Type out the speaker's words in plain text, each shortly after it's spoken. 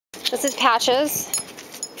This is Patches.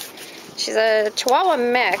 She's a Chihuahua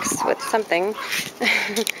mix with something.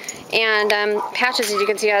 And Patches, as you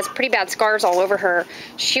can see, has pretty bad scars all over her.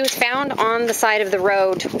 She was found on the side of the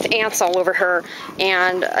road with ants all over her,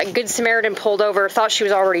 and a Good Samaritan pulled over, thought she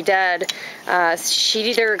was already dead. She'd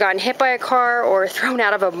either gotten hit by a car or thrown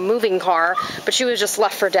out of a moving car, but she was just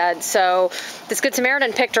left for dead. So this Good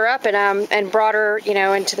Samaritan picked her up and brought her,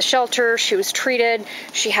 into the shelter. She was treated.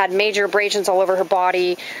 She had major abrasions all over her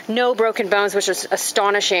body, no broken bones, which was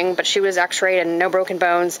astonishing, but she was x-rayed and no broken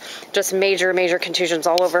bones, just major contusions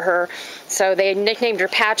all over her. So they nicknamed her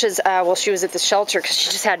Patches while she was at the shelter because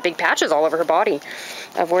she just had big patches all over her body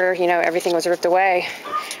of where, everything was ripped away.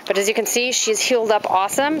 But as you can see, she's healed up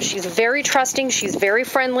awesome. She's very trusting. She's very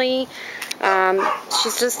friendly.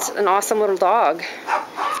 She's just an awesome little dog.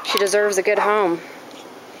 She deserves a good home.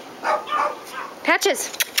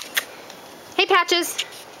 Patches. Hey, Patches.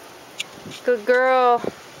 Good girl.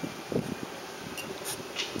 Come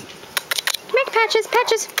here, Patches.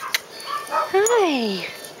 Patches. Hi.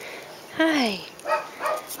 Hi.